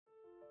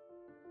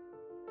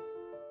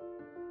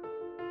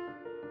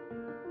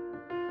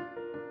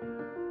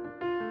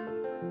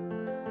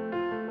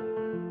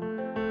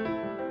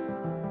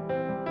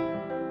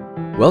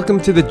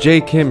Welcome to the Jay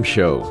Kim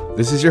Show.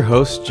 This is your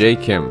host, Jay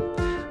Kim.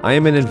 I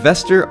am an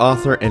investor,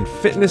 author, and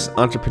fitness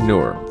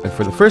entrepreneur, and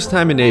for the first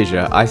time in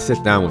Asia, I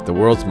sit down with the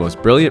world's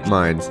most brilliant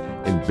minds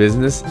in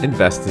business,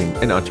 investing,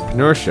 and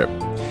entrepreneurship.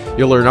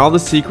 You'll learn all the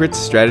secrets,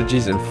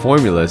 strategies, and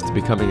formulas to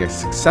becoming a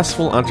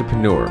successful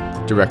entrepreneur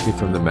directly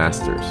from the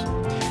masters.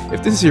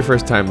 If this is your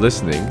first time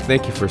listening,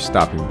 thank you for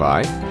stopping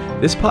by.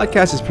 This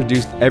podcast is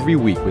produced every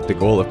week with the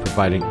goal of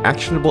providing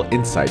actionable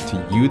insight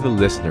to you, the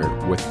listener,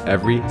 with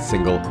every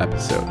single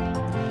episode.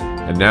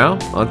 And now,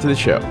 on to the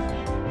show.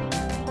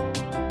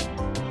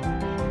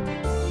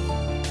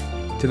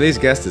 Today's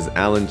guest is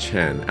Alan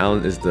Chen.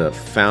 Alan is the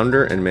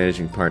founder and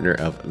managing partner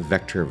of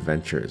Vectr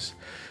Ventures.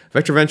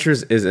 Vectr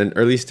Ventures is an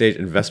early-stage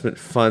investment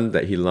fund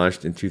that he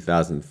launched in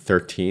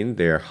 2013.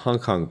 They are Hong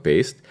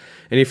Kong-based,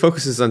 and he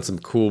focuses on some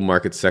cool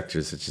market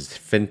sectors such as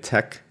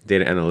fintech,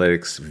 data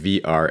analytics,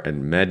 VR,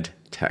 and med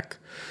tech.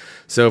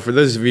 So for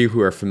those of you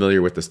who are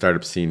familiar with the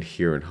startup scene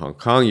here in Hong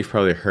Kong, you've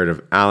probably heard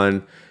of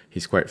Alan.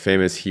 He's quite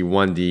famous. He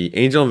won the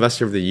Angel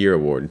Investor of the Year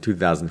award in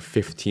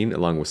 2015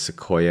 along with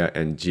Sequoia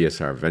and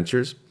GSR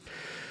Ventures.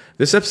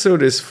 This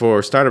episode is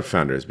for startup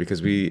founders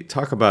because we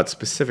talk about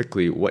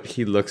specifically what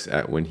he looks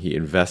at when he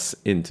invests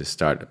into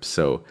startups.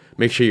 So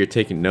make sure you're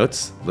taking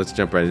notes. Let's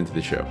jump right into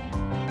the show.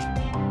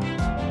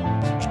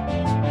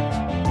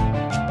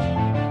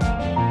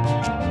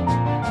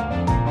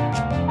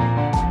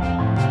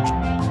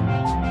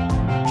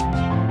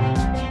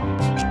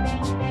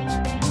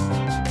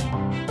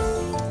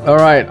 All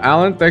right,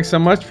 Alan, thanks so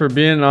much for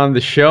being on the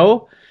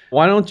show.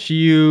 Why don't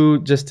you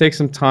just take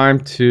some time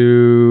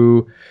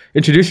to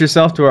introduce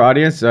yourself to our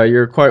audience?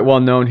 You're quite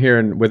well known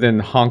here within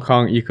the Hong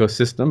Kong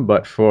ecosystem,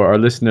 but for our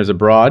listeners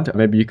abroad,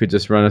 maybe you could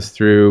just run us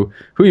through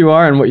who you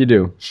are and what you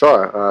do.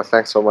 Sure.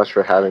 Thanks so much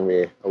for having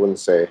me. I wouldn't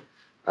say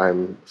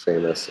I'm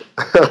famous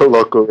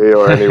locally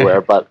or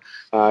anywhere, but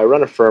I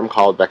run a firm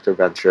called Vectr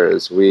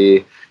Ventures.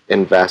 We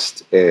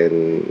invest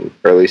in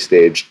early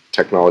stage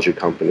technology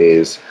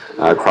companies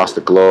across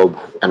the globe.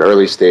 And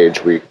early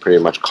stage, we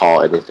pretty much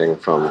call anything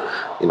from,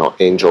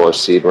 angel or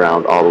seed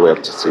round all the way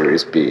up to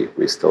Series B.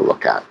 We still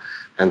look at,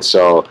 and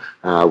so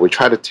we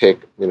try to take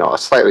a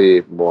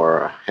slightly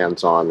more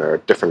hands-on or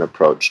different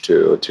approach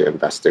to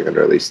investing in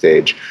early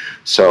stage.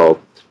 So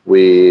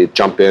we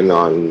jump in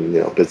on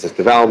business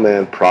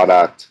development,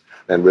 product,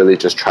 and really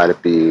just try to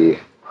be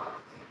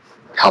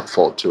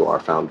helpful to our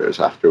founders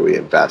after we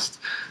invest.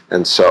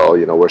 And so,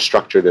 we're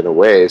structured in a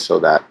way so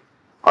that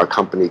our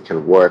company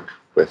can work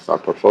with our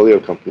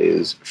portfolio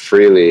companies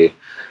freely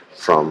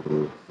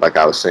from, like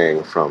I was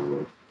saying,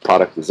 from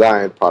product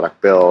design, product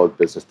build,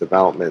 business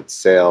development,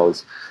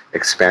 sales,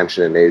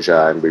 expansion in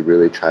Asia. And we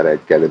really try to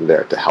get in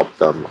there to help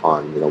them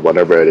on,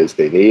 whatever it is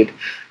they need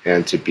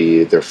and to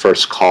be their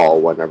first call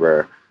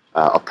whenever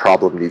a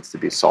problem needs to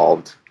be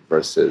solved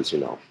versus,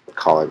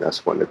 calling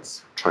us when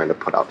it's trying to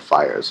put out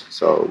fires.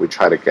 So we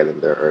try to get in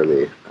there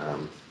early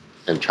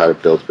and try to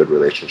build good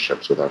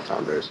relationships with our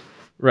founders.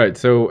 Right.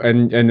 So,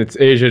 and it's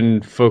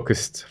Asian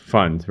focused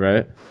fund,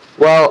 right?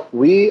 Well,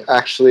 we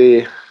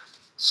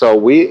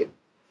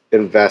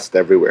invest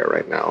everywhere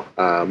right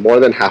now. More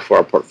than half of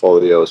our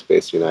portfolio is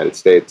based in the United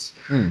States.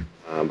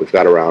 We've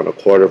got around a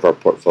quarter of our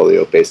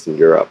portfolio based in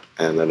Europe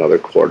and another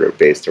quarter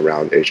based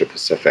around Asia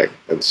Pacific.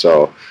 And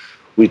so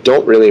we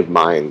don't really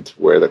mind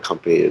where the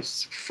company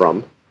is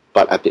from,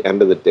 but at the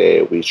end of the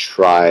day, we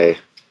try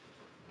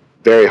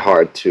very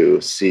hard to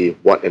see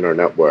what in our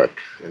network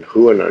and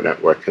who in our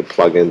network can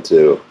plug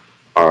into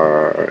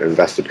our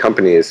invested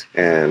companies.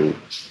 And,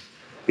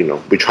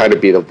 we try to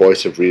be the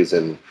voice of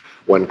reason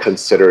when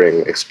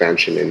considering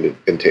expansion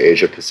into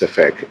Asia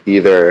Pacific,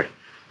 either,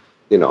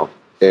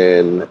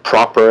 in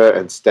proper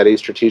and steady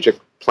strategic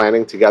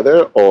planning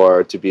together,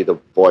 or to be the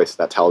voice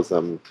that tells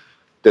them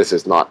this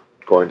is not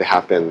going to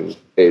happen.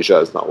 Asia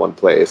is not one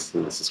place,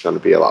 and this is going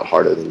to be a lot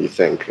harder than you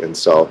think. And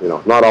so,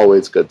 not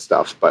always good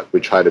stuff, but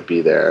we try to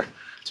be there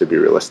to be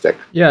realistic.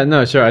 Yeah,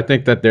 no, sure. I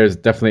think that there's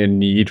definitely a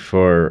need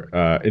for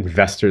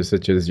investors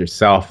such as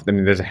yourself. I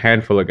mean, there's a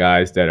handful of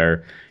guys that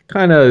are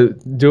kind of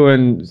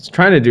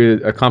trying to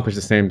accomplish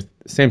the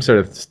same sort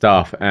of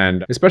stuff,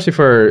 and especially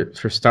for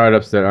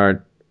startups that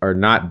are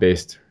not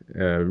based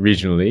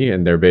regionally,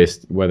 and they're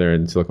based whether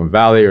in Silicon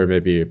Valley or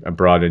maybe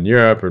abroad in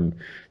Europe or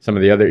some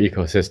of the other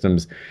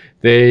ecosystems.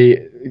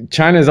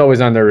 China is always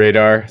on their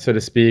radar, so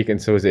to speak,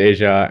 and so is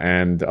Asia.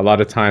 And a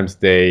lot of times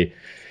they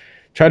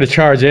try to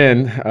charge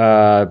in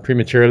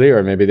prematurely,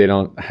 or maybe they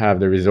don't have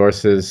the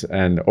resources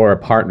or a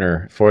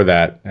partner for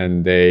that,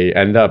 and they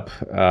end up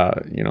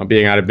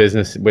being out of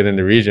business within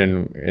the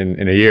region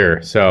in a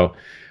year. So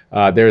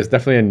there's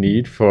definitely a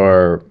need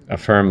for a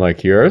firm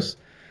like yours.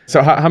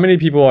 So how many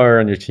people are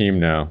on your team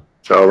now?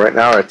 So right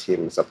now our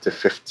team is up to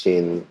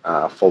 15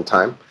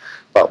 full-time,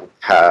 but we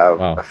have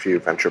a few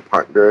venture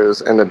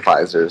partners and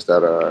advisors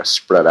that are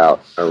spread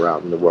out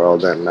around the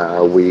world,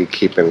 and we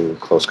keep in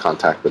close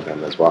contact with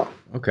them as well.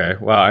 Okay,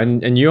 wow.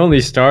 And you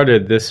only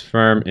started this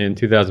firm in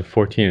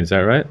 2014, is that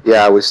right?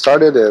 Yeah, we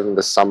started in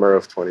the summer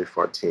of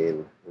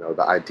 2014.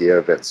 the idea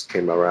of it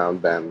came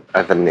around then,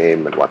 the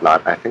name and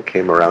whatnot, I think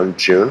came around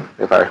June,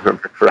 if I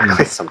remember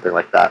correctly, something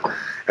like that.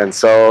 And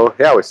so,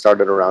 yeah, we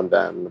started around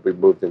then. We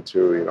moved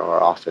into,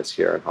 our office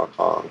here in Hong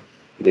Kong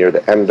near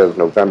the end of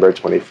November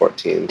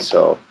 2014.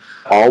 So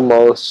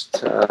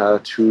almost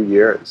 2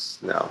 years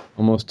now.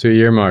 Almost 2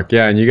 year mark.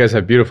 Yeah, and you guys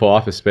have beautiful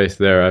office space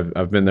there.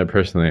 I've been there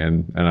personally,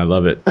 and I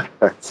love it.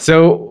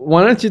 So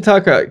why don't you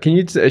talk? Can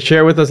you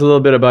share with us a little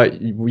bit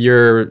about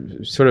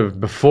your sort of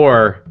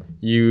before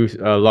you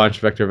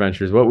launched Vectr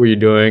Ventures? What were you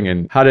doing,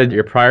 and how did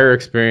your prior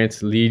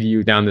experience lead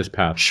you down this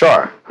path?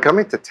 Sure.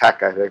 Coming to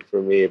tech, I think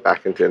for me,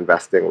 back into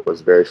investing was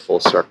very full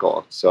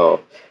circle.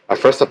 So I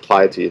first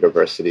applied to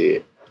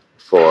university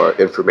for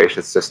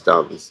information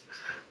systems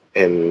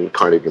in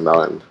Carnegie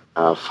Mellon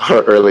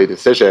for early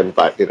decision,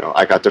 but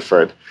I got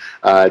deferred,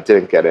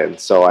 didn't get in.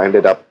 So I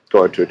ended up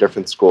going to a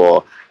different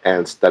school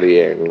and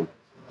studying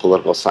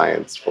political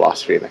science,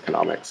 philosophy, and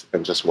economics,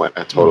 and just went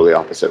a totally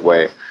opposite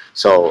way.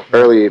 So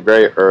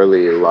very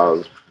early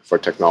love for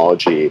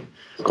technology.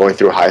 Going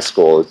through high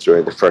school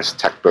during the first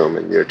tech boom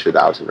in year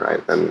 2000, right?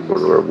 And when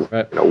we were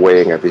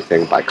weighing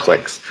everything by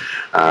clicks.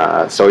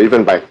 So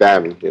even back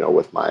then,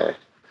 with my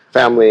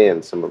family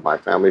and some of my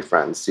family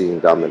friends, seeing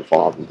them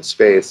involved in the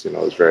space, I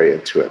was very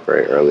into it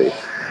very early.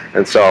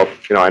 And so,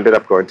 I ended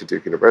up going to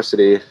Duke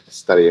University,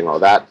 studying all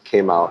that,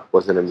 came out,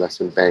 was an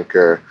investment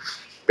banker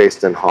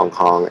based in Hong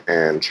Kong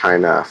and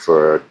China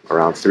for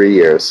around 3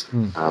 years,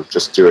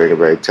 just doing a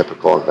very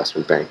typical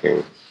investment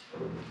banking.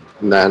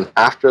 And then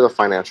after the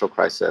financial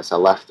crisis, I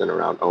left in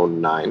around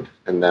 '09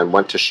 and then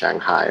went to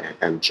Shanghai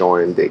and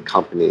joined a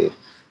company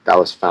that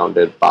was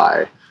founded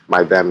by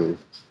my then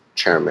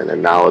chairman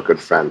and now a good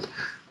friend,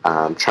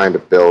 trying to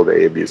build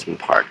an amusement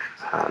park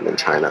in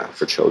China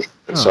for children.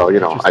 And so,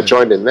 I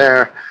joined in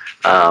there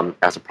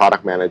as a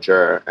product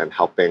manager and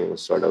helping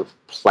sort of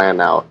plan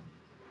out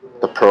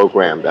the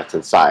program that's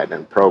inside.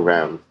 And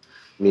program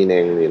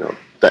meaning,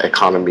 the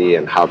economy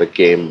and how the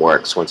game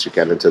works once you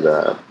get into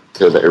the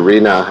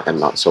arena, and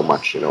not so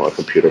much, a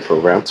computer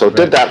program. So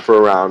did that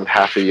for around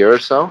half a year or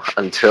so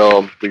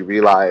until we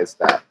realized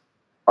that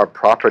our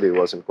property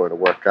wasn't going to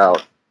work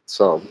out.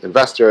 So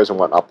investors and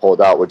whatnot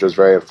pulled out, which was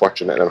very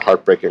unfortunate and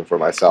heartbreaking for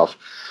myself.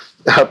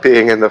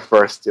 Being in the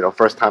first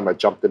time I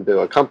jumped into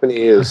a company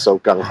is so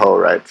gung-ho,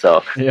 right?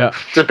 So yeah,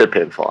 it's a bit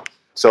painful.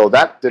 So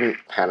that didn't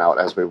pan out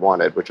as we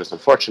wanted, which was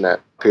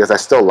unfortunate because I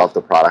still love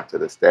the product to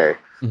this day,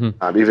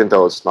 even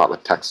though it's not a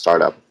tech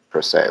startup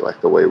per se,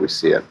 like the way we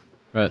see it.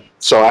 Right.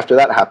 So after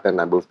that happened,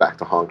 I moved back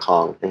to Hong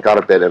Kong and got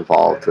a bit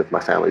involved with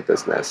my family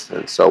business.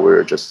 And so we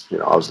were just,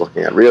 I was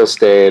looking at real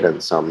estate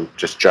and some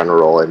just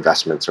general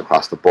investments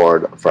across the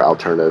board for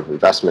alternative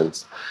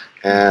investments.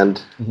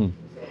 And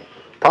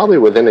probably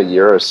within a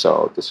year or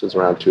so, this was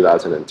around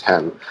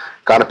 2010,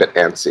 got a bit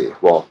antsy,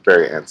 well,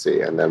 very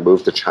antsy, and then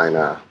moved to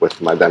China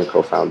with my then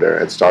co-founder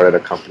and started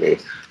a company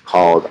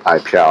called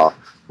IPL,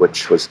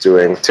 which was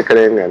doing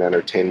ticketing and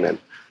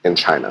entertainment in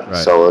China. Right.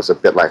 So it was a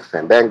bit like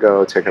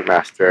Fandango,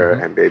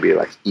 Ticketmaster, and maybe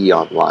like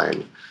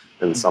E-Online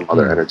and some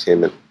other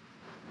entertainment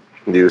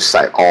news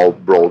site all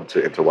rolled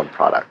into one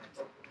product.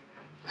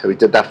 And we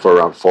did that for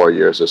around 4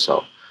 years or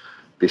so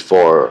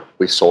before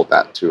we sold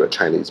that to a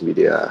Chinese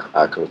media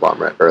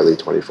conglomerate early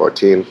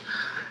 2014.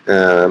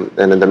 And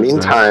in the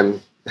meantime,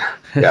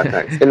 yeah,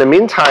 thanks. In the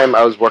meantime,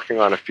 I was working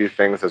on a few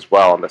things as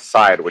well on the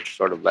side, which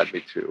sort of led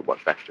me to what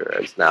Vectr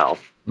is now.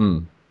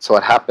 So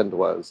what happened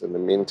was, in the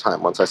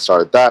meantime, once I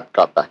started that,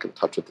 got back in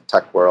touch with the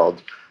tech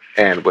world,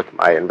 and with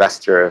my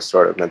investor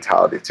sort of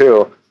mentality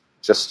too,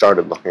 just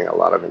started looking at a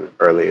lot of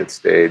early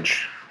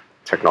stage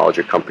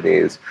technology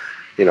companies,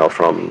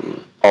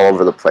 from all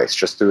over the place,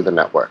 just through the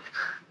network.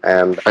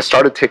 And I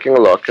started taking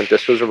a look, and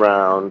this was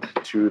around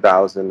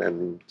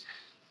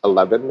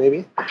 2011,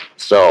 maybe.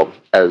 So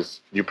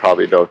as you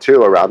probably know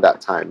too, around that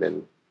time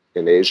in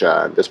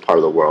Asia and this part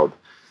of the world,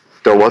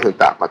 there wasn't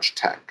that much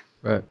tech.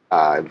 Right.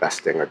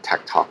 Investing or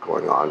tech talk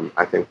going on.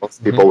 I think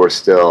most people were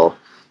still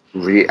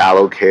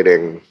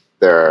reallocating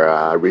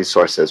their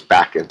resources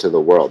back into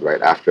the world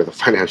right after the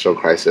financial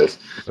crisis.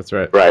 That's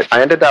right. Right.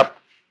 I ended up,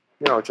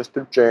 just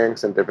through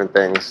drinks and different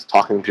things,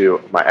 talking to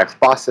my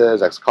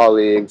ex-bosses,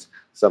 ex-colleagues,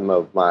 some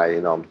of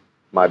my,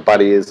 my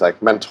buddies, like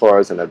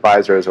mentors and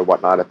advisors or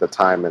whatnot at the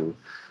time, and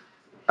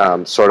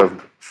sort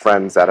of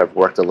friends that have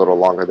worked a little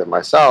longer than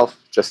myself,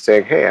 just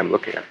saying, hey, I'm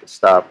looking at this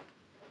stuff,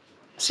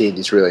 seeing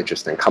these really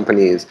interesting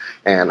companies,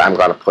 and I'm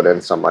going to put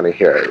in some money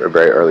here at a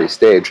very early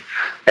stage.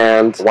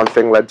 And one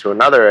thing led to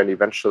another, and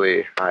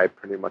eventually I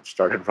pretty much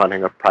started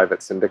running a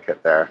private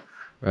syndicate there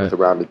with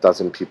around a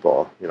dozen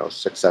people,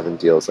 6, 7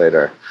 deals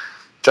later,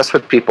 just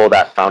with people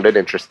that found it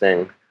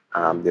interesting.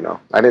 I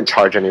didn't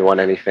charge anyone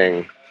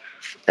anything,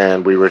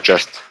 and we were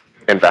just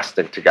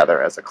investing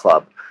together as a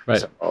club.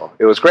 Right. So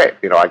it was great.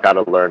 I got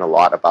to learn a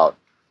lot about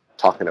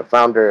talking to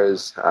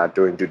founders,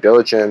 doing due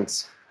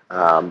diligence,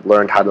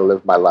 learned how to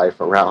live my life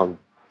around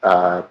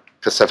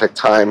Pacific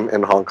time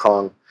in Hong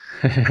Kong.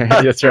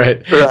 That's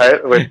right.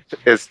 Right, which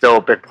is still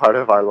a big part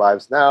of our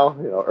lives now.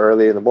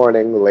 Early in the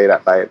morning, late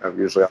at night, I'm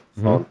usually on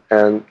the Hmm. phone,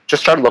 and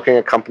just started looking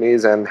at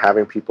companies and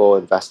having people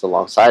invest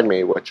alongside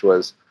me, which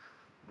was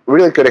a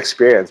really good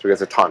experience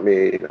because it taught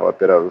me, a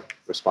bit of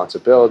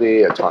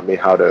responsibility. It taught me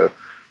how to,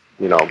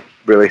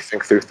 really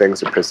think through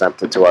things and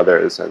present it to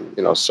others,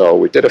 and so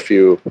we did a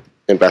few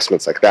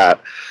investments like that,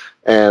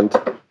 and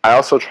I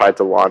also tried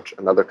to launch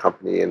another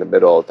company in the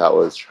middle that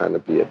was trying to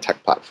be a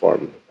tech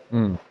platform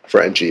Mm.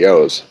 for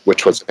NGOs,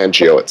 which was an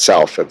NGO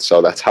itself, and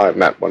so that's how I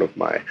met one of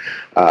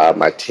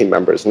my team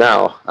members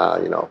now.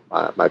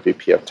 My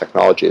VP of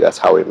technology. That's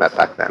how we met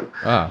back then.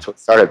 Ah, So we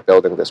started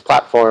building this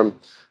platform,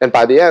 and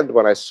by the end,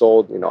 when I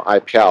sold,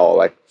 IPL,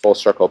 like full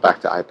circle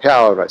back to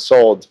IPL, and I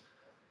sold,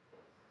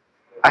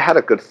 I had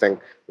a good think.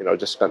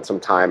 Just spent some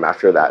time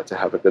after that to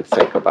have a good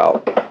think about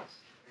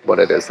what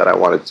it is that I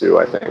want to do.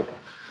 I think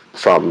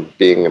from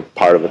being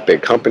part of a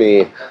big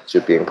company to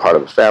being part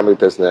of a family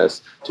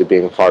business to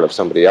being part of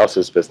somebody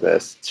else's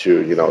business to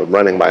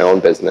running my own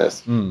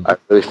business. mm. I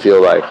really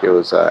feel like it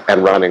was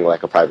and running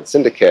like a private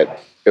syndicate.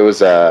 It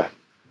was a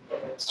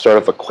sort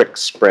of a quick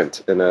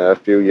sprint in a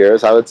few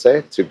years, I would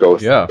say, to go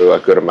Yeah. through a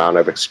good amount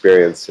of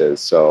experiences.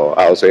 So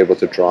I was able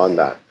to draw on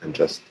that and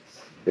just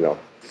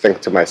think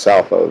to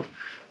myself of,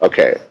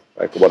 okay,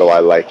 like what do I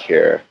like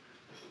here?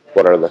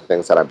 What are the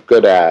things that I'm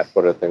good at?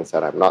 What are the things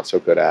that I'm not so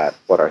good at?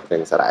 What are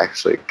things that I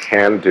actually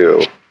can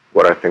do?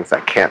 What are things I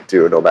can't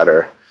do, no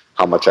matter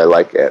how much I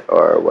like it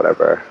or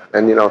whatever?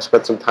 And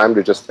spend some time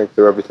to just think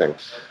through everything,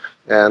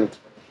 and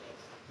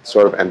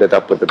sort of ended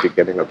up with the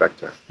beginning of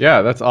Vector.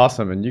 Yeah, that's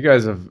awesome. And you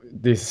guys have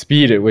the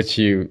speed at which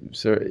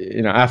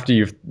after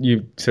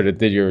you sort of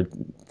did your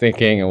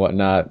thinking and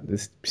whatnot, the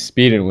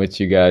speed in which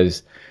you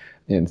guys,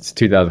 it's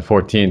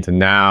 2014 to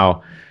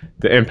now,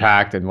 the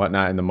impact and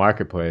whatnot in the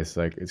marketplace,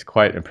 like it's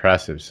quite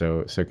impressive.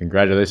 So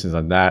congratulations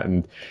on that.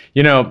 And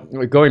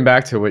going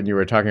back to what you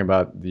were talking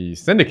about the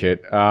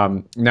syndicate,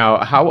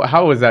 now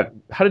how was that?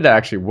 How did that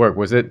actually work?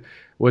 Was it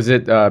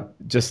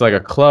just like a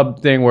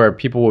club thing where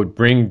people would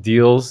bring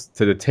deals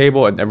to the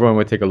table and everyone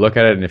would take a look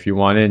at it, and if you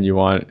want in, you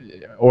want,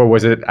 or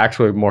was it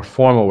actually more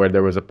formal where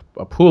there was a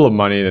pool of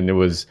money and it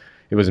was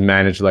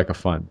managed like a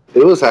fund?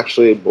 It was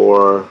actually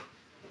more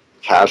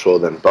casual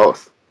than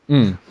both.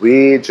 Mm,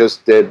 We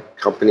just did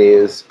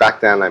companies back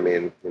then. I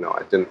mean,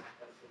 I didn't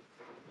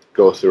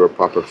go through a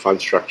proper fund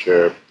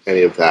structure,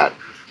 any of that.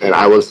 And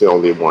I was the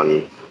only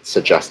one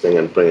suggesting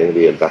and bringing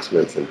the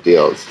investments and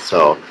deals.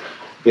 So,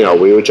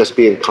 we would just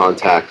be in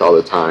contact all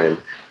the time.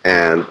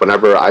 And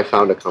whenever I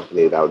found a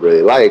company that I would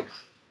really like,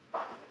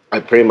 I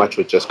pretty much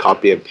would just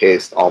copy and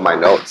paste all my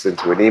notes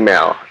into an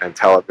email and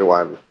tell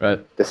everyone, right.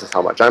 this is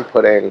how much I'm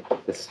putting,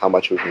 this is how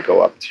much we can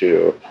go up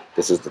to,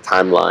 this is the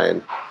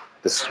timeline,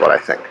 this is what I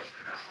think.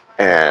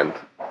 And,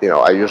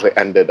 I usually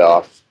ended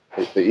off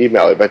the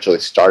email eventually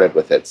started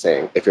with it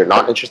saying, if you're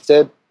not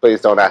interested,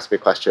 please don't ask me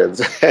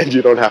questions and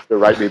you don't have to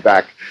write me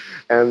back.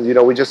 And,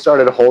 we just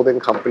started holding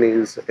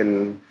companies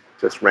in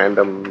just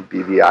random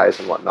BVIs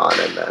and whatnot.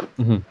 And then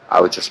Hmm. I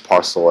would just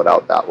parcel it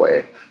out that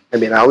way. I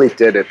mean, I only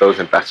did those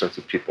investments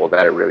with people that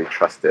I really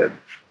trusted.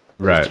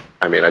 Right.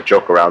 I mean, I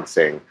joke around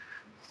saying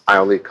I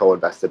only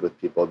co-invested with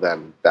people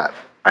then that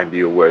I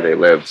knew where they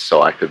lived,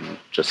 so I could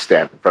just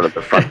stand in front of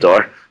the front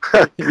door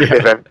if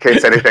Yeah. in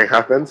case anything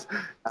happens,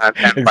 and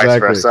vice Exactly.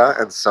 versa.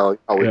 And so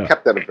we Yeah.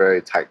 kept it a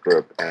very tight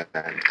group,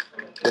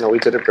 and we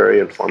did it very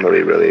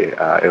informally. Really,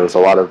 it was a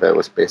lot of it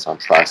was based on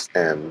trust,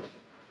 and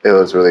it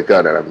was really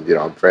good. And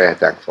I'm very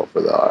thankful for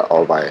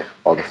all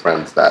the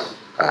friends that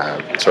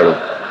sort of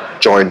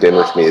joined in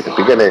with me at the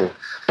beginning,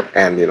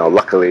 and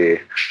luckily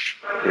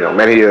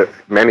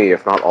many,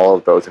 if not all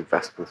of those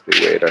investments we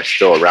made are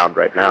still around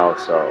right now.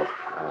 So,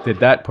 Did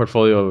that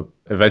portfolio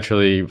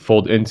eventually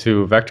fold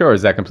into Vector, or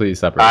is that completely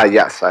separate?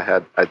 yes,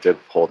 I did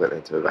hold it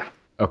into that.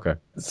 Okay.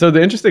 So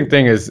the interesting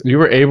thing is you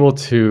were able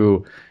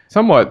to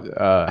somewhat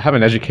have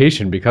an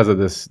education because of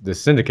this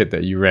syndicate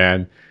that you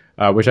ran,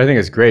 which I think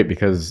is great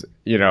because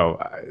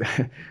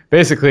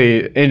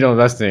basically angel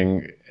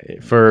investing,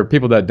 for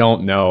people that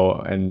don't know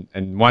and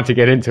want to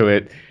get into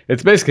it,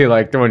 it's basically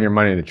like throwing your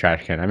money in the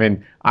trash can. I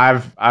mean,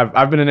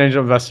 I've been an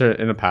angel investor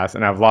in the past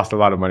and I've lost a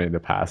lot of money in the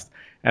past.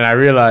 And I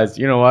realized,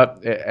 you know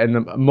what? And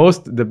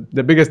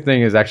the biggest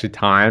thing is actually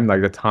time,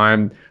 like the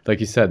time, like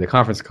you said, the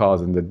conference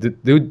calls and the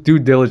due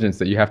diligence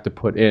that you have to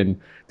put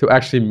in to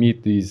actually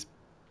meet these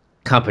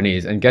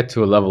companies and get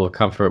to a level of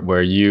comfort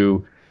where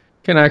you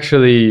can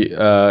actually,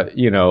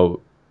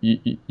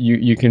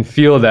 you can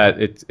feel that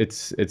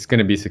it's going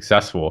to be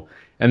successful.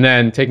 And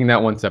then taking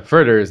that one step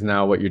further is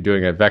now what you're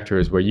doing at Vector,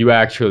 is where you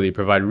actually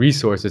provide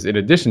resources in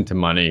addition to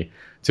money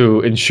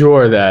to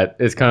ensure that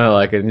it's kind of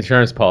like an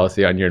insurance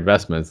policy on your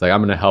investments. Like I'm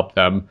going to help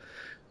them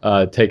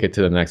take it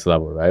to the next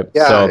level, right?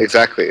 Yeah, So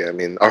exactly. I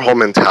mean, our whole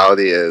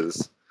mentality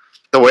is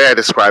the way I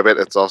describe it.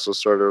 It's also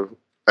sort of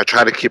I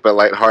try to keep it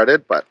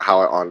lighthearted, but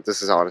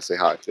this is honestly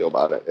how I feel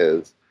about it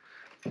is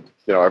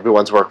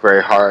everyone's worked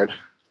very hard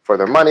for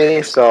their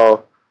money,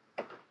 so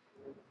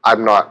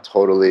I'm not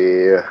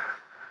totally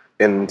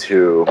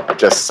into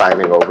just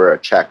signing over a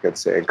check and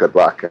saying good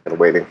luck and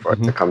waiting for it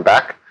to Hmm. come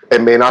back.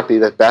 It may not be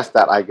the best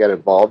that I get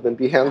involved and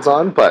be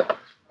hands-on, but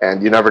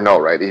and you never know,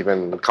 right?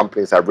 Even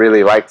companies I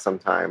really like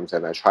sometimes,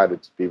 and I try to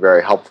be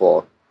very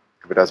helpful.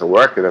 If it doesn't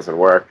work, it doesn't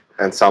work,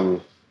 and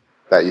some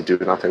that you do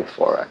nothing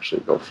for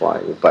actually go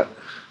flying. But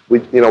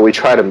we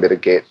try to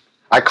mitigate.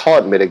 I call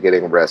it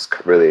mitigating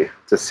risk, really,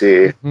 to see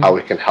Hmm. how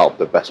we can help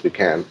the best we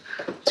can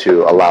to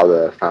allow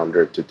the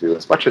founder to do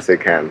as much as they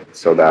can,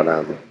 so that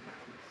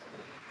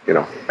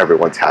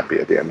everyone's happy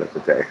at the end of the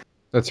day.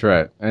 That's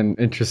right. And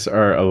interests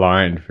are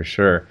aligned for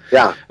sure.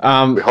 Yeah, we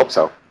Um, hope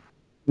so.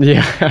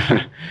 yeah.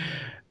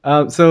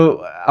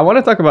 So I want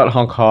to talk about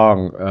Hong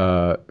Kong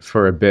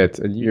for a bit.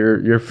 And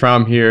you're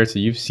from here, so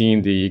you've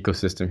seen the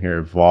ecosystem here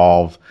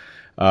evolve.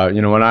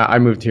 When I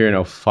moved here in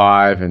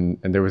 '05, and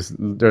there was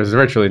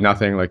virtually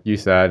nothing, like you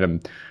said. And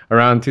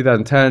around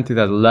 2010,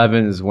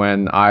 2011 is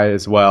when I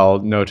as well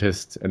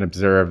noticed and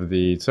observed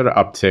the sort of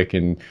uptick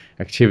in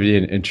activity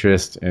and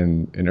interest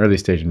in early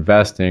stage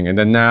investing. And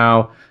then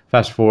now,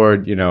 fast forward,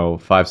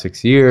 5,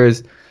 6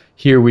 years,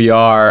 here we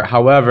are.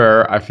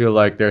 However, I feel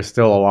like there's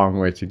still a long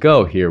way to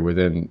go here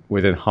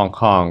within Hong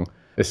Kong,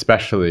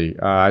 especially.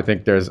 I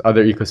think there's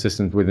other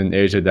ecosystems within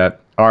Asia that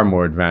are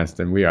more advanced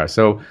than we are.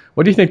 So,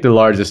 what do you think the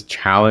largest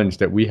challenge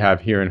that we have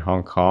here in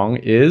Hong Kong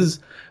is,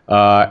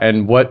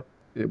 and what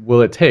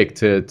will it take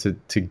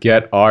to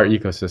get our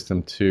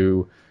ecosystem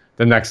to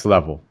the next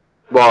level?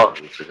 Well,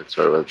 it's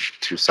sort of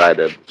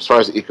two-sided. As far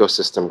as the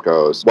ecosystem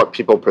goes, what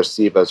people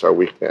perceive as our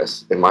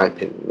weakness, in my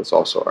opinion, is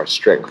also our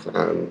strength.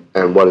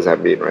 And what does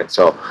that mean, right?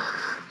 So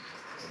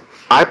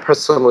I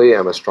personally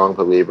am a strong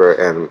believer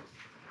in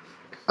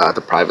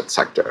the private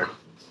sector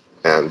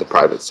and the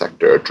private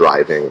sector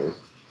driving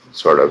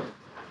sort of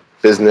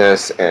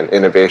business and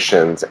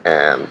innovations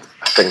and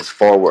things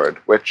forward,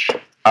 which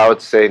I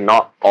would say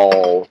not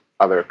all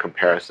other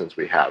comparisons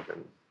we have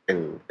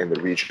in the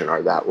region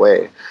are that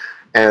way.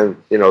 And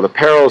the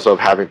perils of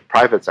having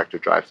private sector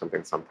drive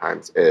something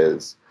sometimes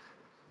is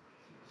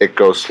it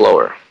goes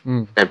slower,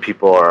 Mm, and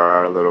people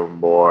are a little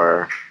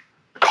more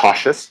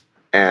cautious,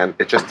 and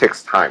it just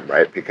takes time,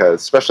 right?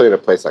 Because especially in a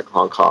place like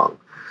Hong Kong,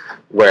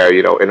 where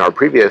in our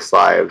previous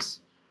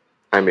lives,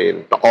 I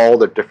mean, all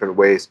the different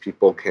ways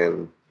people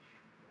can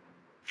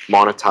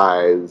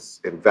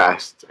monetize,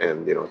 invest,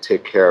 and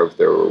take care of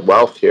their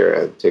wealth here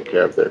and take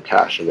care of their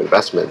cash and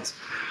investments,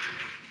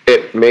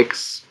 it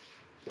makes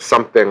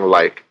something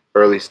like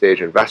early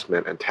stage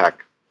investment and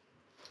tech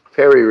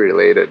very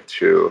related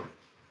to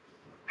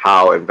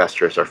how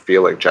investors are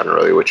feeling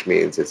generally, which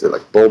means is it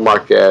like bull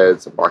market,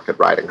 is the market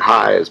riding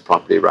high, is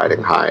property riding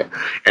mhm, high?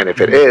 And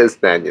if it mhm. is,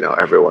 then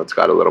everyone's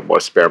got a little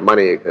more spare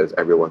money because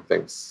everyone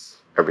thinks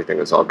everything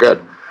is all good.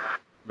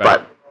 Right.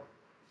 But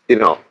you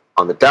know,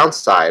 on the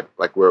downside,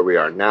 like where we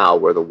are now,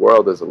 where the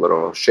world is a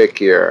little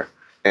shakier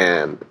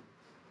and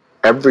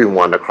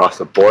everyone across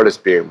the board is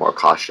being more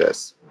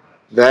cautious,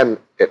 then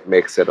it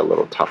makes it a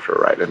little tougher,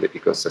 right, in the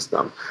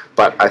ecosystem.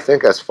 But I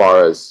think as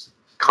far as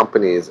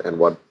companies and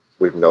what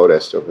we've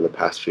noticed over the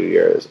past few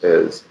years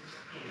is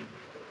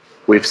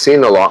we've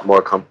seen a lot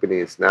more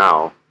companies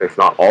now, if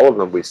not all of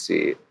them we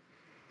see,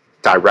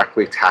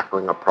 directly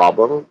tackling a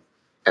problem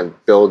and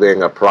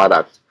building a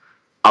product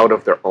out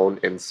of their own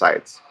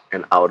insights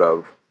and out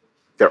of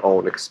their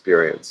own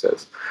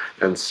experiences.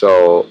 And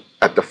so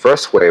at the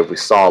first wave, we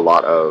saw a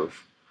lot of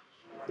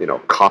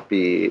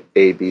copy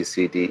A, B,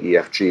 C, D, E,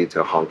 F, G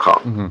to Hong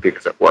Kong Hmm.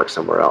 because it works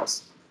somewhere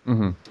else.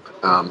 Hmm.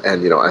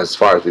 And as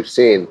far as we've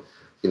seen,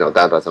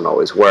 that doesn't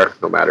always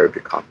work. No matter if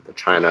you copy it to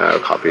China or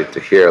copy it to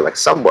here, like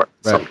some work,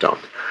 Right. some don't.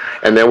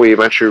 And then we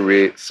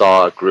eventually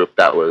saw a group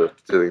that was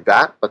doing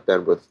that, but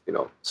then with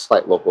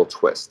slight local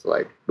twist,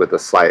 like with a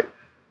slight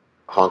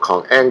Hong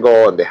Kong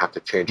angle, and they have to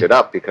change it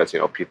up because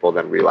people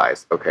then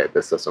realize, okay,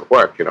 this doesn't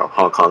work.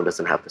 Hong Kong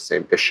doesn't have the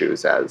same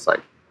issues as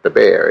like the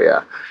Bay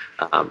Area.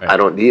 I Right.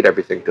 don't need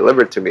everything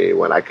delivered to me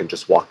when I can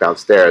just walk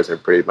downstairs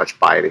and pretty much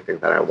buy anything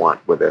that I want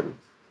within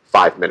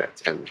 5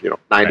 minutes. And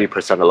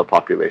 90% of the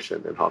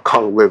population in Hong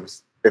Kong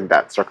lives in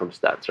that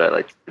circumstance, right?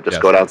 Like you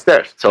just go Yes.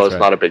 downstairs, so That's it's right.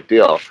 not a big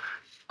deal.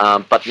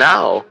 But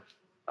now,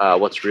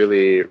 what's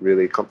really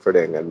really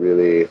comforting and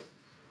really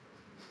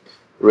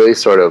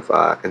sort of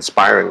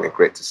inspiring and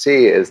great to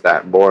see is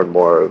that more and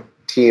more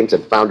teams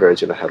and founders,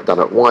 have done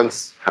it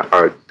once,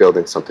 are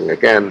building something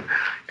again,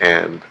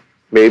 and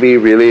maybe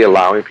really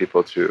allowing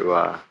people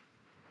to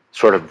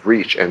sort of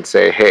reach and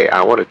say, hey,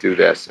 I want to do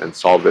this and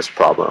solve this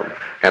problem,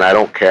 and I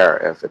don't care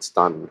if it's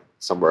done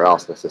somewhere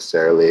else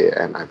necessarily,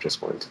 and I'm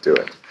just going to do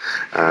it.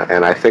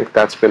 And I think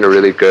that's been a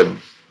really good,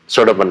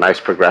 sort of a nice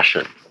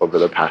progression over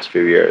the past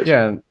few years.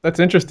 Yeah, that's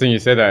interesting you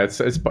say that.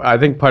 It's I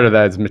think part of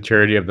that is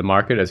maturity of the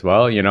market as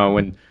well.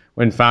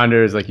 When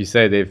founders, like you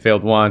say, they've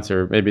failed once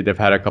or maybe they've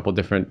had a couple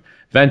different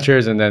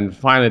ventures and then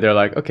finally they're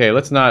like, okay,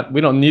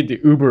 we don't need the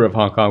Uber of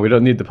Hong Kong. We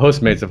don't need the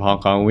Postmates of Hong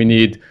Kong. We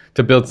need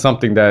to build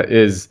something that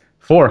is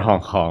for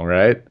Hong Kong,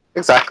 right?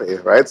 Exactly,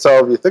 right?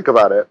 So if you think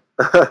about it,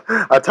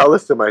 I tell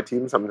this to my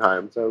team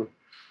sometimes.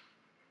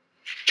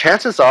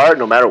 Chances are,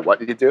 no matter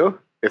what you do,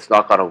 it's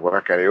not going to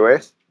work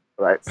anyways,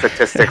 right?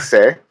 Statistics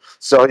say.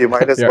 So Yeah,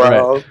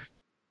 right.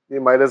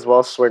 you might as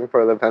well swing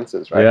for the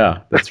fences, right?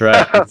 Yeah, that's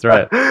right. That's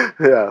right.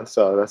 Yeah,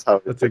 so that's how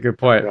we That's do a it. good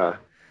point. Yeah.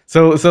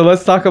 So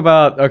let's talk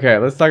about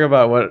let's talk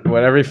about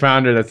what every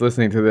founder that's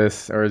listening to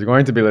this or is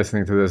going to be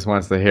listening to this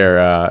wants to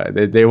hear.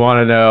 They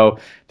want to know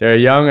they're a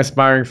young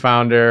aspiring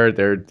founder.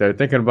 They're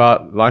thinking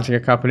about launching a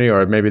company,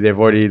 or maybe they've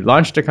already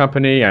launched a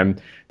company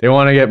and they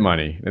want to get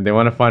money and they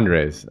want to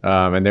fundraise,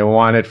 and they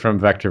want it from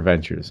Vectr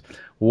Ventures.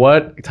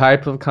 What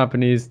type of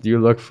companies do you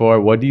look for?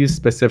 What do you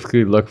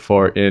specifically look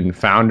for in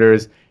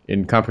founders,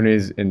 in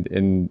companies,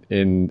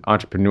 in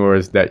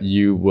entrepreneurs that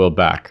you will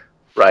back?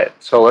 Right.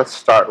 So let's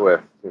start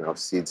with,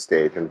 seed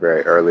stage and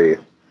very early.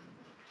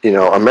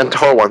 A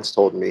mentor once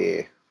told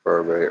me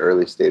for very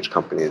early stage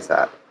companies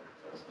that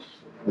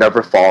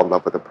never fall in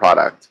love with a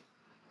product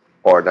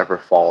or never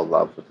fall in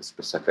love with a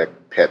specific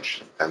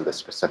pitch and the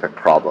specific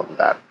problem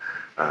that,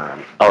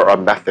 or a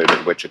method in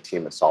which a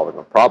team is solving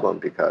a problem,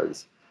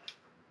 because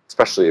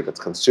especially if it's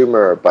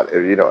consumer, but it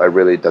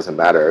really doesn't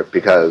matter,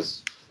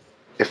 because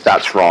if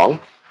that's wrong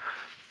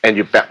and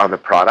you bet on the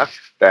product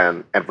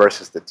then and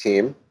versus the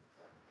team,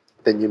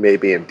 then you may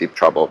be in deep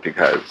trouble,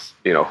 because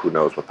who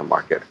knows what the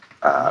market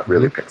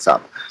really Hmm. picks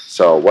up.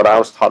 So what I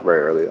was taught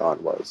very early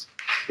on was,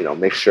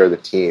 make sure the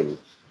team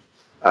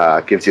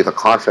gives you the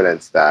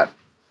confidence that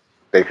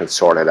they can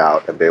sort it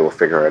out and they will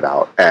figure it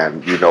out,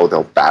 and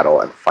they'll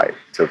battle and fight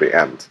till the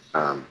end,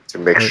 to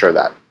make Right. sure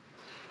that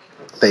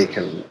they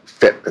can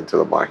fit into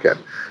the market.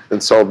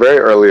 And so very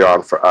early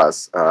on for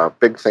us,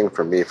 big thing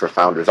for me, for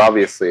founders,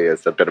 obviously,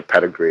 is a bit of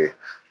pedigree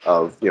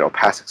of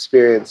past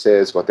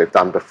experiences, what they've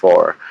done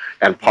before,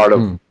 and part of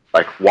Mm.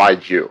 like why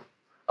you,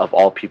 of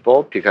all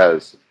people,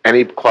 because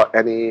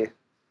any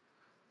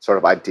sort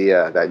of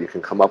idea that you can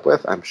come up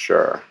with, I'm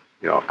sure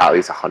at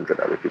least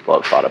 100 other people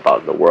have thought about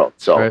in the world.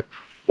 So Right.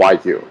 why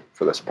you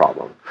for this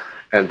problem?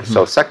 And Mhm.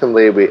 so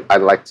secondly,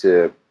 I'd like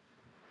to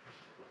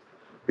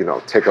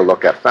take a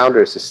look at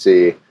founders to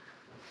see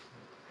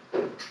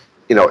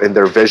in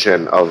their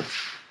vision of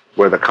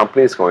where the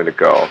company is going to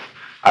go.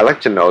 I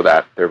like to know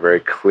that they're very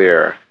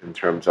clear in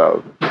terms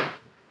of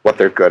what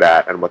they're good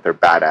at and what they're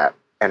bad at,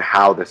 and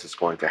how this is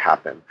going to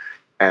happen.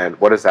 And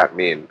what does that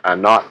mean?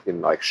 Not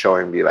in like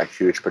showing me like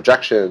huge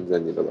projections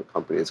and the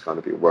company is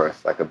going to be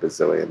worth like $1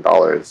 billion in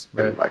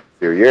Right. like a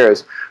few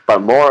years,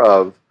 but more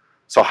of,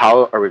 so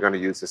how are we going to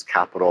use this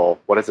capital?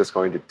 What is this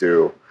going to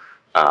do?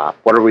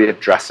 What are we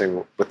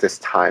addressing with this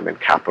time and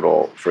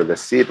capital for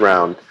this seed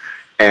round?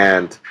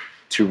 And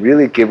to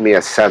really give me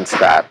a sense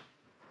that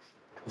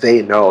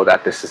they know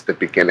that this is the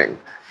beginning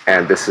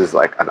and this is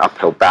like an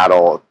uphill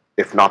battle,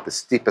 if not the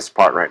steepest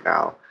part right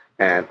now.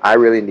 And I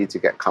really need to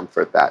get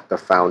comfort that the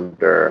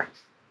founder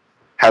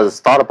has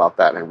thought about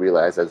that and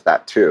realizes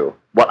that too.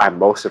 What I'm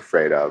most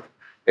afraid of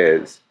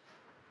is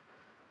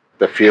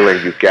the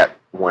feeling you get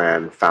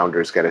when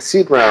founders get a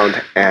seed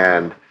round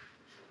and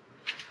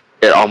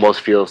it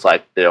almost feels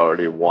like they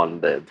already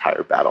won the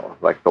entire battle,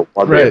 like they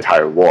won the Right.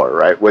 entire war,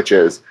 right? Which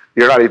is,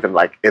 you're not even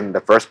like in the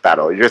first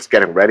battle, you're just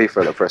getting ready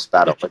for the first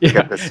battle when you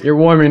get Yeah, this seed. you're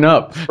warming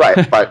up.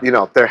 Right, but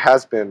there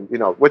has been,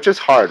 which is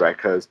hard, right?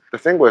 Because the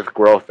thing with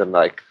growth and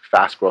like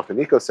fast growth in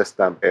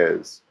ecosystem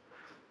is,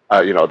 there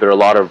are a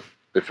lot of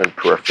different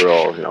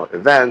peripheral,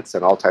 events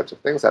and all types of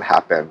things that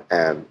happen,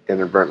 and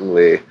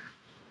inadvertently,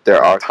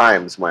 there are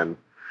times when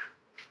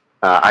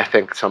I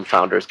think some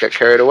founders get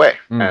carried away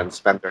Mm. and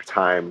spend their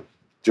time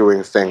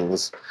doing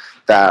things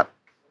that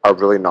are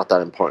really not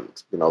that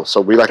important. So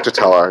we like to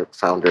tell our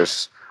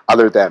founders,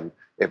 other than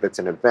if it's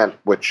an event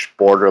which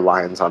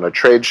borderlines on a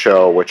trade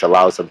show, which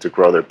allows them to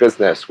grow their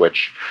business,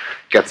 which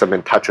gets them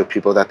in touch with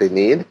people that they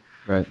need,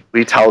 Right.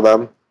 we tell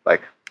them,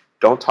 like,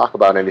 don't talk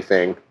about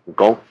anything.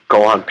 Don't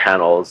go on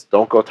panels.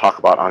 Don't go talk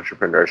about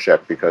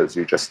entrepreneurship because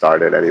you just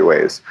started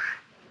anyways,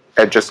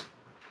 and just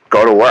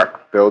go to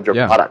work, build your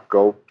Yeah. product,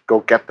 go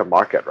get the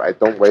market, right?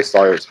 Don't waste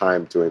all your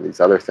time doing these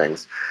other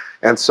things.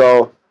 And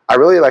so I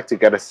really like to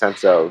get a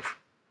sense of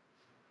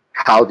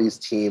how these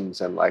teams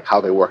and like how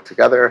they work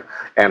together,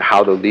 and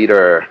how the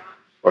leader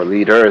or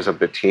leaders of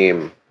the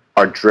team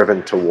are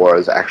driven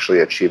towards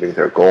actually achieving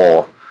their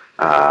goal,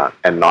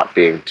 and not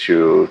being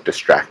too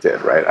distracted,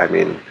 right? I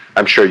mean,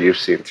 I'm sure you've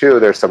seen too,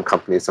 there's some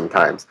companies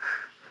sometimes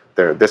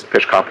there this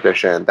pitch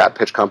competition, that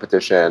pitch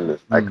competition,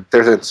 like Mm.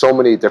 there's in so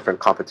many different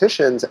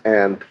competitions,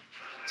 and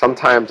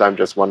sometimes I'm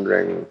just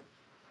wondering,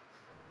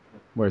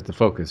 Where's the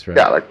focus, right?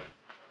 yeah, like,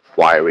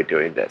 why are we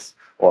doing this?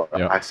 Or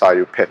Yeah. I saw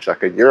you pitch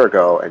like a year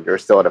ago and you're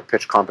still at a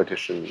pitch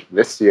competition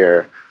this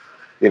year.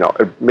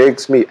 It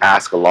makes me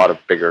ask a lot of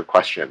bigger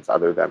questions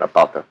other than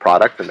about the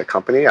product and the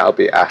company. I'll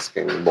be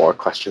asking more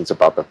questions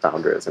about the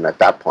founders. And at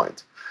that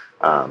point,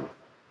 um,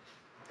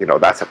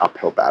 that's an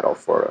uphill battle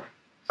for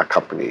a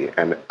company.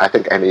 And I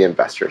think any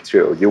investor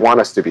too. You want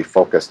us to be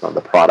focused on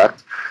the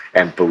product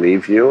and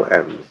believe you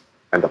and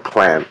the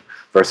plan,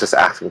 versus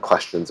asking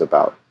questions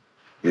about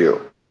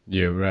you.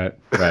 You right,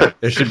 right.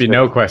 There should be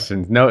no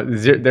questions.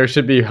 There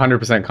should be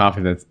 100%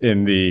 confidence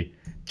in the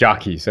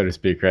jockey, so to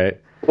speak, right?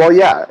 Well,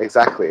 yeah,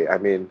 exactly. I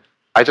mean,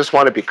 I just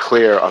want to be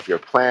clear of your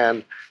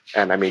plan.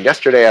 And I mean,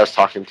 yesterday I was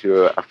talking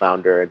to a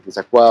founder, and he's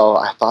like, "Well,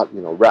 I thought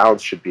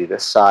rounds should be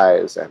this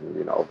size,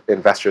 and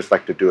investors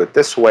like to do it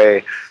this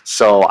way,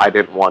 so I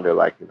didn't want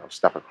to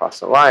step across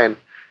the line."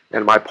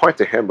 And my point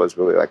to him was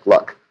really like,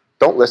 "Look,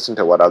 don't listen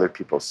to what other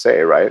people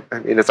say, right? I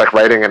mean, it's like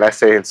writing an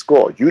essay in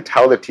school. You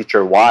tell the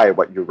teacher why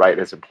what you write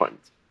is important.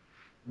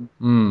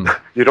 Mm,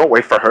 You don't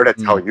wait for her to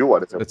tell mm. you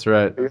what is That's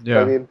right. important." I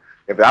Yeah. mean,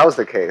 if that was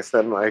the case,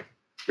 then like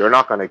you're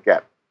not going to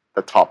get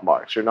the top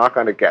marks. You're not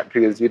going to get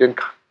because you didn't.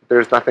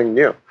 There's nothing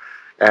new.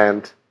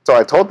 And so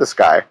I told this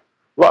guy,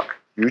 look,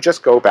 you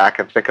just go back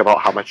and think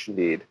about how much you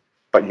need,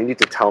 but you need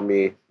to tell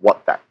me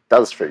what that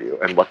does for you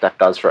and what that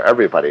does for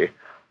everybody.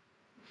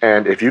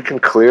 And if you can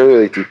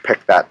clearly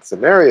depict that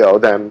scenario,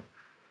 then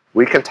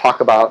we can talk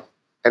about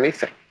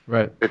anything.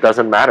 Right. It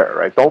doesn't matter,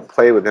 right? Don't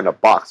play within a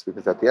box,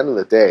 because at the end of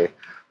the day,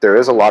 there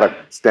is a lot of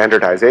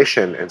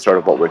standardization in sort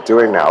of what we're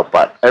doing now,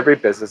 but every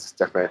business is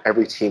different,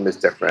 every team is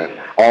different,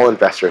 all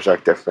investors are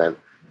different.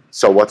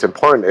 So what's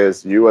important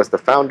is you as the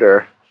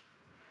founder,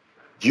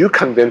 you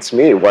convince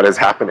me what is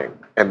happening,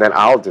 and then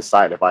I'll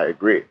decide if I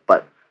agree.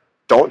 But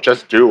don't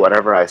just do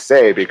whatever I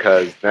say,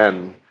 because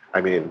then, I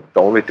mean,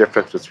 the only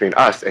difference between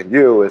us and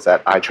you is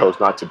that I chose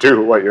not to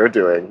do what you're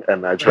doing,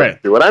 and I chose to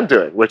Right. do what I'm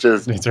doing, which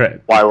is That's right.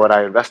 why would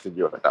I invest in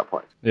you at that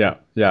point? Yeah,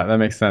 yeah, that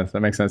makes sense. That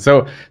makes sense.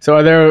 So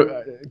are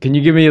there? Can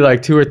you give me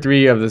like two or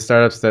three of the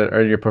startups that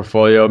are in your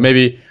portfolio?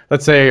 Maybe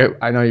let's say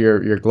I know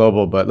you're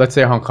global, but let's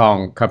say Hong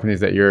Kong companies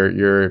that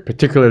you're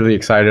particularly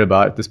excited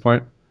about at this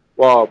point.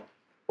 Well,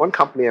 one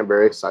company I'm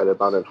very excited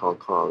about in Hong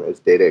Kong is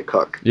Day Day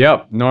Cook.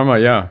 Yep, Norma.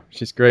 Yeah,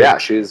 she's great. Yeah,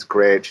 she's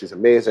great. She's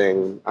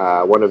amazing.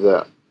 One of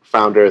the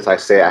founders I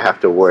say I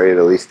have to worry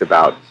the least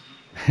about.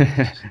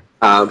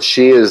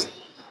 She is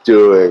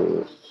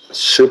doing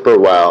super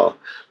well.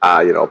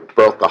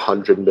 Broke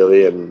 100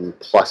 million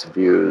plus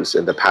views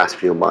in the past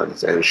few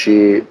months, and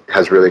she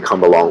has really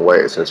come a long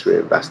way since we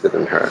invested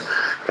in her.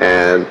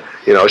 And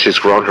she's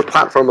grown her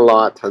platform a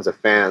lot, tons of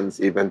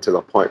fans, even to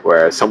the point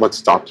where someone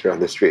stops her on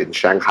the street in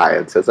Shanghai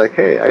and says like,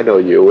 "Hey, I know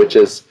you," which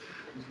is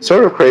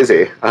sort of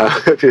crazy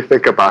if you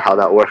think about how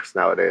that works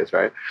nowadays,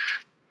 right?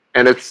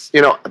 And it's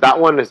that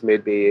one has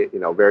made me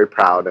very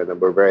proud, and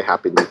we're very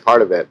happy to be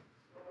part of it,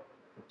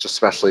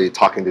 especially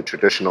talking to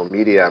traditional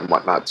media and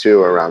whatnot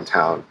too around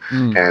town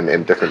Mm, and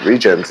in different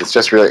regions. It's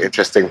just really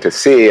interesting to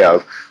see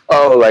of,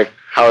 oh, like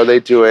how are they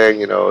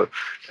doing?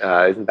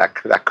 Isn't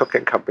that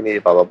cooking company,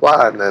 blah blah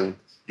blah, and then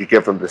you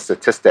give them the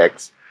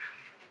statistics,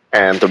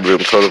 and the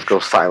room sort of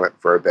goes silent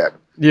for a bit,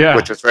 yeah,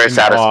 which is very in awe.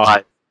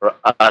 satisfying for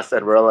us,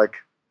 and we're like,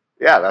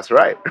 yeah, that's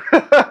right.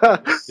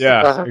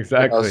 Yeah,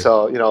 exactly.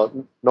 So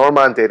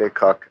Norma and Data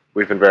Cook,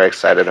 we've been very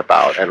excited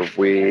about, and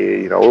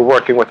we're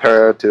working with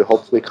her to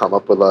hopefully come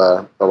up with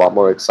a lot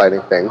more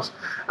exciting things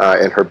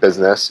in her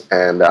business,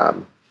 and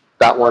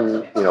that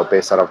one,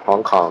 based out of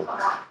Hong Kong,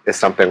 is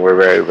something we're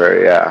very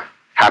very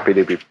happy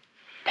to be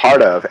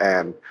part of.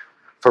 And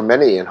for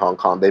many in Hong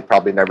Kong, they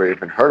probably never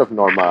even heard of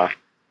Norma,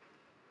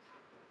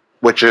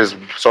 which is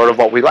sort of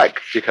what we like,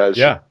 because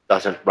she Yeah,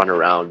 doesn't run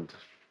around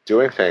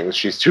doing things.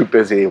 She's too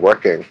busy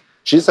working.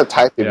 She's the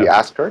type, if you yeah,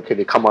 ask her, can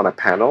you come on a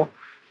panel?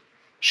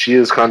 She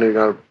is kind of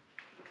going to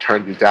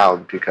turn you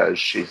down because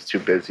she's too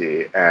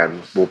busy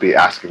and will be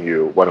asking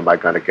you, what am I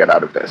going to get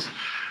out of this?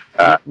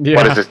 What does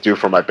yeah. this do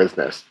for my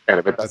business? And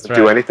if it That's doesn't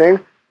do right. anything,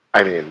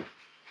 I mean,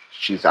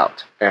 she's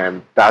out.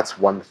 And that's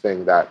one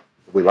thing that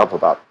we love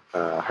about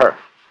her.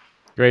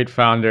 Great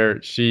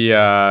founder. She's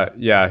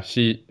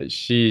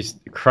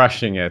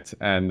crushing it,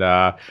 and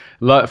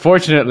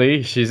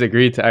fortunately, she's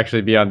agreed to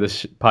actually be on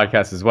this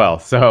podcast as well.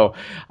 So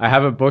I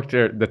haven't booked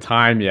her the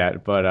time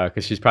yet, but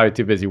because she's probably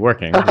too busy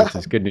working, which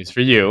is good news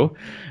for you.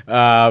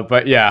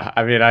 But yeah,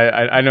 I mean,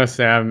 I know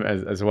Sam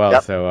as well,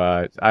 Yep.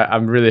 so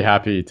I'm really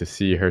happy to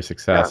see her Yeah.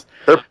 success.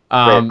 They're great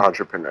Um,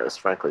 entrepreneurs,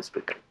 frankly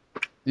speaking.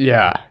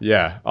 yeah,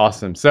 yeah,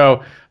 awesome.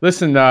 So,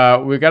 listen,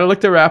 we got to look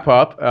to wrap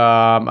up.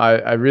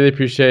 I really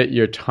appreciate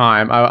your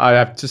time. I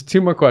have just two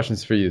more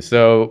questions for you.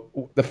 So,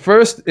 the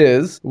first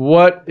is,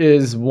 what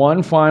is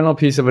one final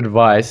piece of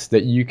advice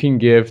that you can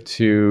give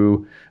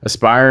to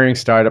aspiring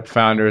startup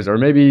founders, or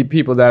maybe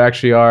people that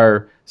actually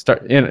are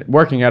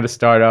working at a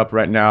startup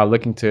right now,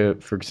 looking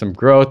for some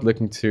growth,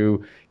 looking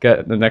to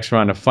get the next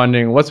round of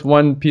funding? What's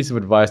one piece of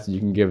advice that you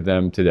can give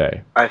them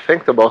today? I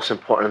think the most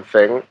important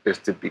thing is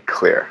to be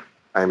clear.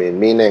 I mean,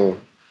 meaning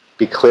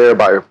be clear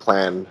about your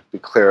plan, be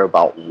clear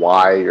about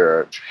why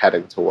you're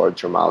heading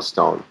towards your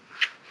milestone,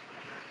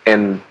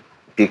 and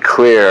be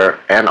clear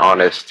and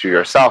honest to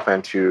yourself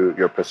and to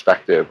your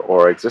prospective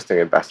or existing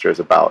investors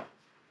about,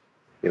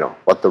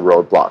 what the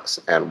roadblocks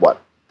and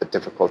what the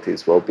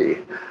difficulties will be.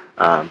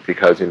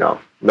 Because,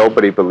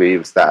 nobody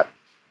believes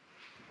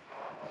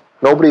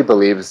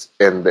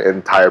in the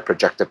entire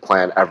projected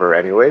plan ever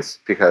anyways,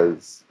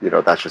 because,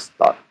 that's just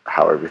not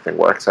how everything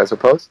works, I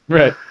suppose.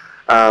 Right.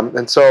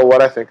 And so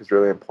what I think is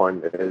really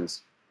important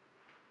is,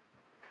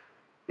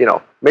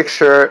 make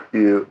sure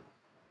you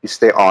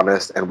stay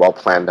honest and well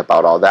planned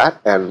about all that,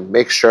 and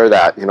make sure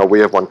that we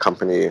have one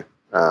company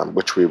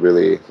which we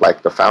really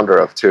like the founder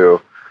of too.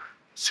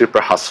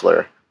 super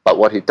hustler. But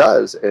what he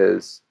does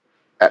is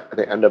at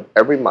the end of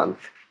every month,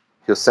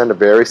 he'll send a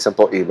very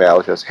simple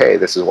email. Just, hey,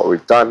 this is what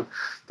we've done.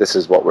 This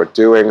is what we're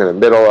doing in the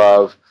middle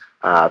of.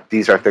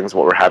 These are things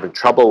what we're having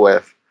trouble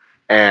with.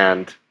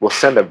 And we'll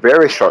send a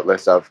very short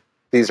list of,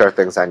 these are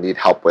things I need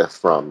help with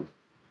from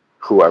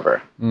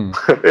whoever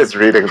is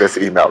reading this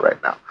email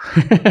right now.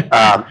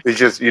 It's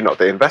just,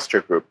 the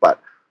investor group, but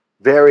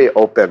very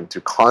open to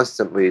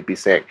constantly be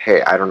saying,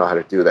 hey, I don't know how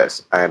to do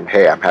this. And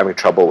hey, I'm having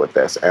trouble with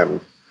this.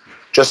 And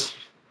just,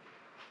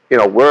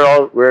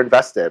 we're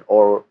invested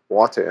or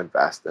want to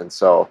invest. And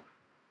so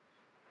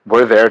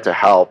we're there to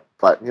help.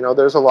 But,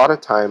 there's a lot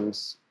of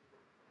times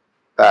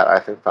that I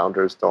think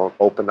founders don't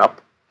open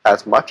up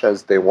as much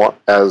as they want,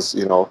 as,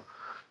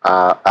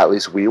 at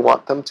least we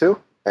want them to.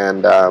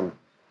 And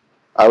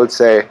I would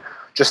say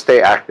just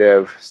stay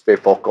active, stay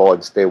focal,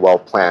 and stay well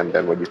planned.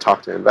 And when you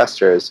talk to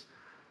investors,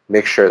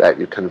 make sure that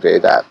you convey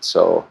that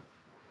so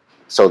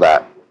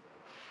that,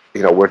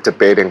 we're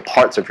debating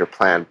parts of your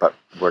plan, but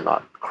we're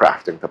not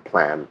crafting the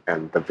plan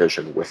and the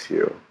vision with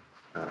you.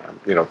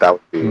 That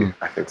would be,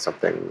 I think,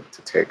 something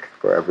to take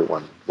for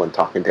everyone when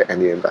talking to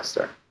any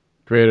investor.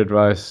 Great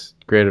advice.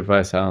 Great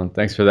advice, Alan.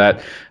 Thanks for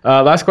that.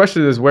 Last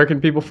question is, where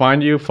can people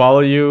find you, follow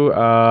you,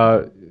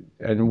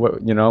 and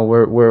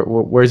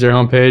where's your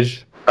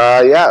homepage?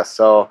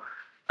 So,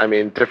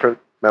 different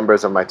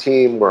members of my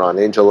team, we're on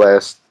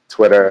AngelList,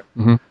 Twitter.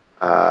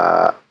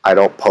 I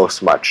don't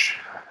post much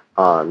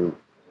on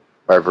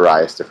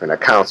various different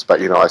accounts,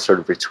 but I sort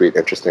of retweet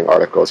interesting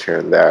articles here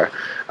and there.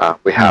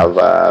 We have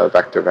a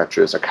Vectr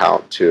Ventures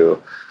account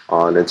too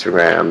on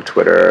Instagram,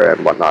 Twitter,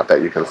 and whatnot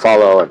that you can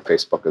follow, and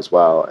Facebook as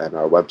well. And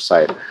our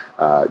website,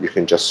 you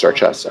can just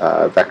search us,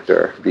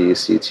 Vectr,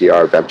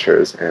 VCTR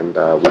Ventures, and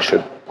we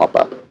should pop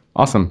up.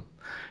 Awesome.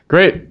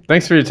 Great.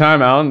 Thanks for your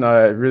time, Alan.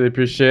 I really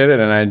appreciate it,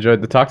 and I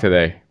enjoyed the talk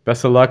today.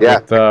 Best of luck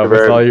with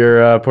all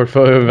your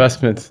portfolio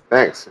investments.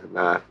 Thanks.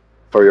 And,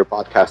 for your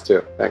podcast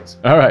too. Thanks.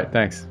 All right.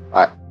 Thanks.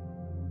 Bye.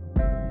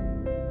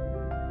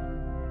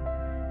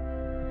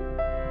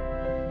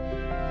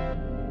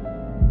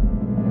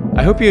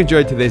 I hope you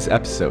enjoyed today's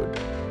episode.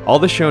 All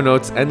the show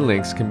notes and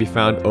links can be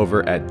found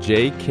over at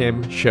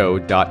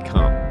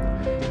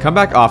jkimshow.com. Come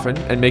back often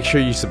and make sure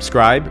you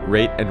subscribe,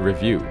 rate, and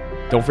review.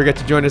 Don't forget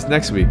to join us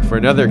next week for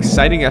another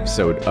exciting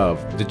episode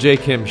of The J.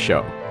 Kim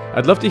Show.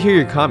 I'd love to hear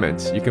your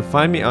comments. You can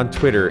find me on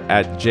Twitter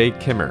at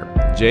jkimmer,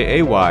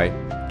 JAYKIMMER.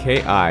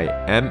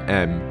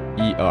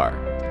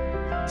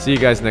 See you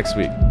guys next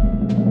week.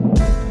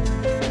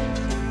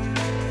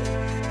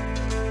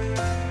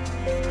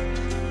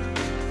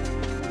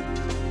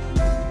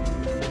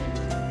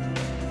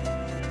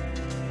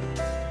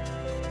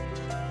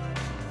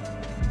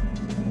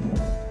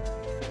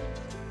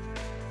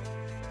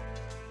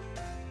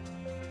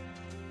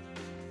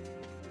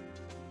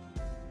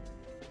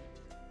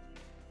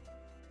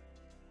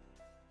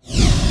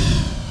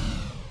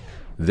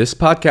 This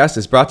podcast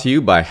is brought to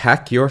you by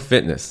Hack Your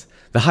Fitness,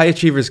 the high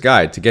achiever's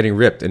guide to getting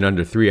ripped in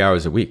under 3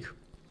 hours a week.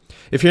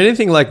 If you're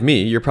anything like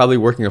me, you're probably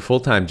working a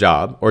full-time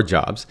job or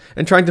jobs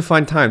and trying to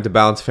find time to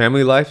balance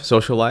family life,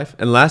 social life,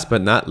 and last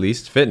but not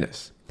least,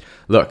 fitness.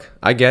 Look,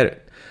 I get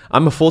it.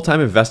 I'm a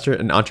full-time investor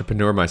and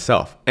entrepreneur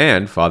myself,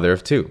 and father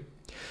of two.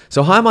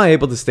 So how am I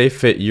able to stay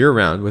fit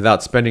year-round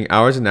without spending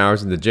hours and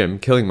hours in the gym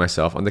killing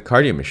myself on the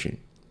cardio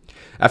machine?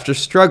 After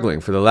struggling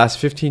for the last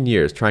 15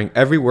 years trying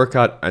every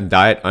workout and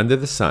diet under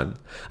the sun,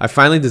 I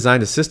finally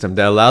designed a system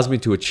that allows me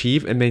to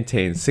achieve and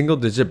maintain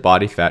single-digit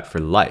body fat for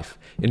life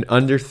in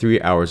under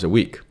 3 hours a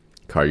week.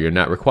 Cardio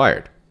not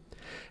required.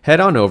 Head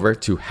on over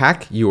to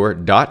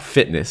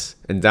hackyour.fitness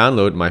and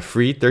download my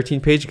free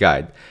 13-page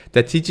guide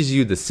that teaches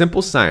you the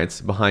simple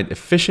science behind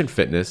efficient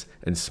fitness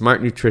and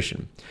smart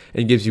nutrition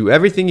and gives you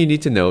everything you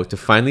need to know to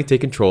finally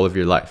take control of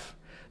your life.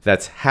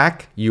 That's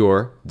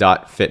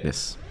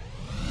hackyour.fitness.